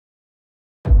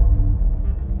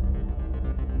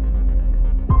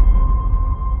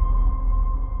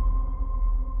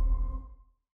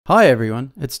Hi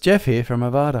everyone, it's Jeff here from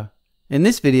Avada. In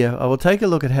this video I will take a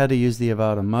look at how to use the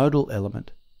Avada Modal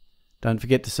Element. Don't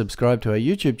forget to subscribe to our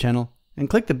YouTube channel and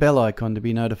click the bell icon to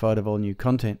be notified of all new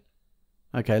content.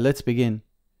 Okay, let's begin.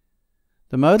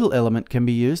 The Modal Element can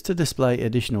be used to display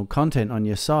additional content on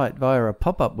your site via a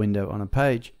pop-up window on a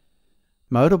page.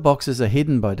 Modal boxes are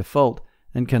hidden by default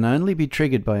and can only be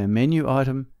triggered by a menu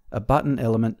item, a button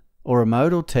element, or a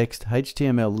modal text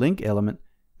HTML link element,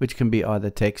 which can be either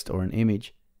text or an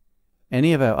image.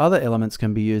 Any of our other elements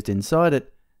can be used inside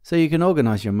it, so you can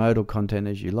organize your modal content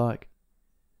as you like.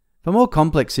 For more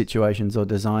complex situations or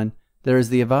design, there is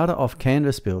the Avada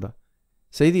Off-Canvas Builder.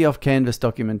 See the off-canvas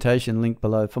documentation linked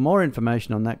below for more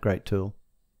information on that great tool.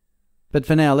 But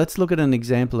for now, let's look at an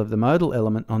example of the modal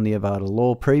element on the Avada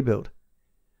Law Prebuilt.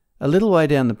 A little way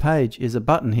down the page is a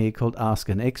button here called Ask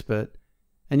an Expert,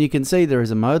 and you can see there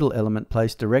is a modal element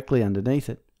placed directly underneath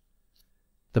it.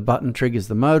 The button triggers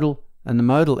the modal, and the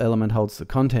modal element holds the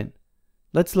content.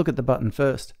 Let's look at the button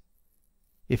first.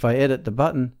 If I edit the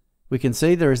button, we can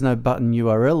see there is no button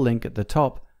URL link at the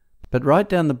top, but right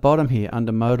down the bottom here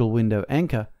under Modal Window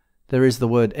Anchor, there is the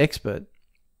word Expert.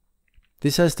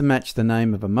 This has to match the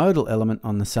name of a modal element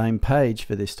on the same page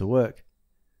for this to work.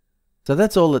 So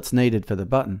that's all that's needed for the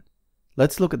button.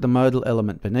 Let's look at the modal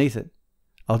element beneath it.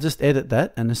 I'll just edit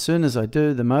that, and as soon as I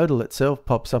do, the modal itself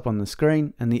pops up on the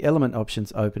screen and the element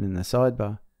options open in the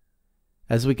sidebar.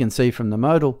 As we can see from the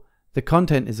modal, the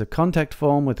content is a contact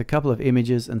form with a couple of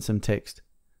images and some text.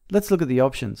 Let's look at the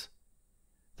options.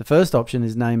 The first option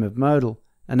is name of modal,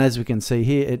 and as we can see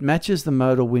here, it matches the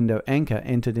modal window anchor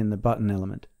entered in the button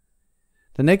element.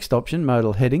 The next option,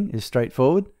 modal heading, is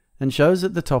straightforward and shows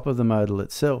at the top of the modal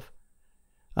itself.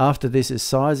 After this is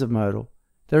size of modal.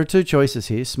 There are two choices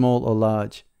here, small or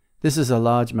large. This is a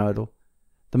large modal.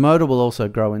 The modal will also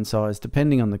grow in size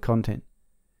depending on the content.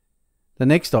 The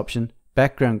next option,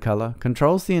 background color,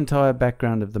 controls the entire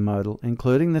background of the modal,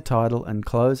 including the title and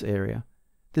close area.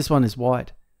 This one is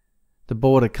white. The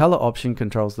border color option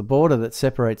controls the border that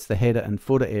separates the header and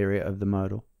footer area of the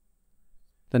modal.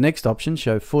 The next option,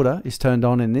 show footer, is turned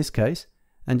on in this case,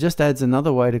 and just adds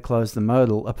another way to close the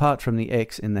modal apart from the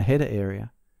X in the header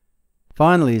area.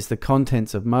 Finally is the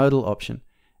contents of modal option,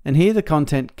 and here the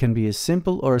content can be as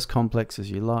simple or as complex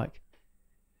as you like.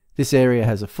 This area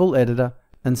has a full editor,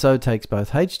 and so takes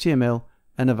both HTML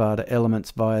and Avada Elements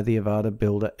via the Avada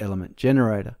Builder element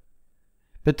generator.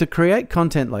 But to create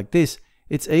content like this,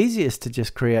 it's easiest to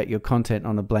just create your content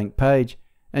on a blank page,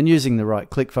 and using the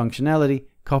right-click functionality,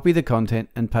 copy the content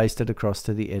and paste it across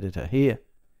to the editor here.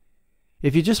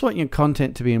 If you just want your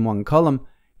content to be in one column,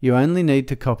 you only need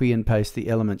to copy and paste the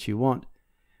elements you want.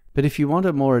 But if you want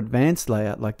a more advanced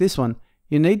layout like this one,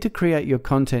 you need to create your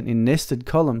content in nested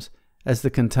columns, as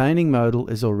the containing modal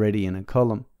is already in a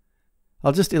column.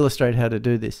 I'll just illustrate how to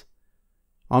do this.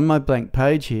 On my blank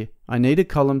page here, I need a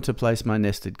column to place my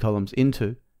nested columns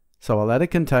into, so I'll add a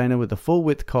container with a full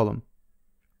width column.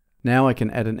 Now I can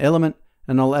add an element,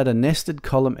 and I'll add a nested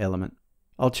column element.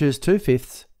 I'll choose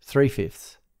 2/5,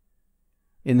 3/5.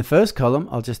 In the first column,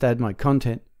 I'll just add my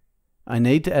content. I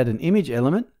need to add an image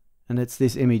element, and it's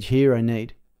this image here I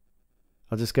need.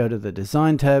 I'll just go to the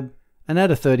Design tab and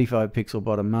add a 35 pixel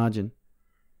bottom margin.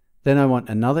 Then I want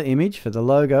another image for the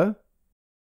logo.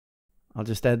 I'll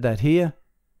just add that here.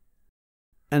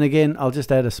 And again, I'll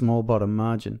just add a small bottom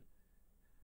margin.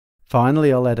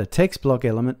 Finally, I'll add a text block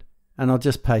element, and I'll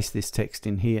just paste this text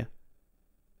in here.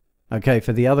 Okay,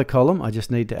 for the other column, I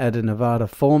just need to add an Avada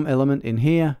form element in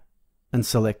here and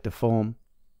select a form.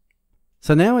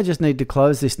 So now I just need to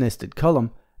close this nested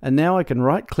column, and now I can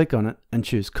right-click on it and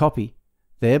choose Copy,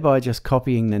 thereby just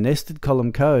copying the nested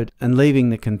column code and leaving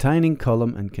the containing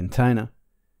column and container.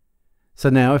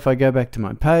 So now if I go back to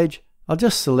my page, I'll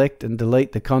just select and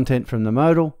delete the content from the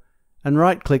modal, and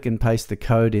right-click and paste the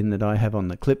code in that I have on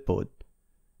the clipboard.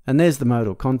 And there's the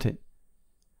modal content.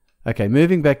 Okay,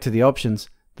 moving back to the options,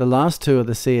 the last two are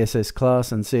the CSS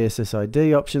class and CSS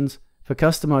ID options for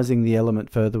customizing the element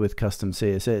further with custom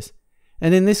CSS.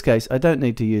 And in this case, I don't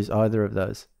need to use either of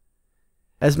those.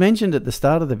 As mentioned at the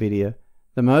start of the video,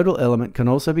 the modal element can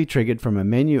also be triggered from a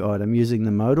menu item using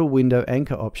the modal window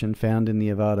anchor option found in the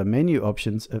Avada menu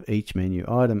options of each menu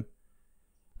item,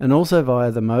 and also via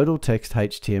the modal text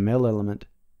HTML element.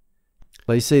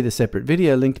 Please see the separate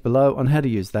video linked below on how to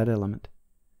use that element.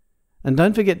 And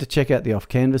don't forget to check out the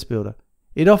Off-Canvas Builder.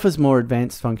 It offers more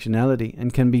advanced functionality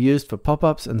and can be used for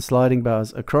pop-ups and sliding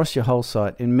bars across your whole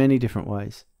site in many different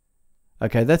ways.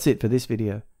 Okay, that's it for this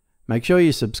video. Make sure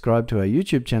you subscribe to our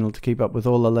YouTube channel to keep up with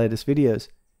all the latest videos.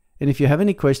 And if you have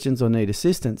any questions or need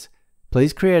assistance,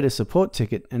 please create a support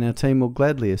ticket and our team will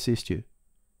gladly assist you.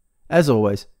 As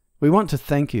always, We want to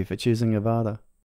thank you for choosing Avada.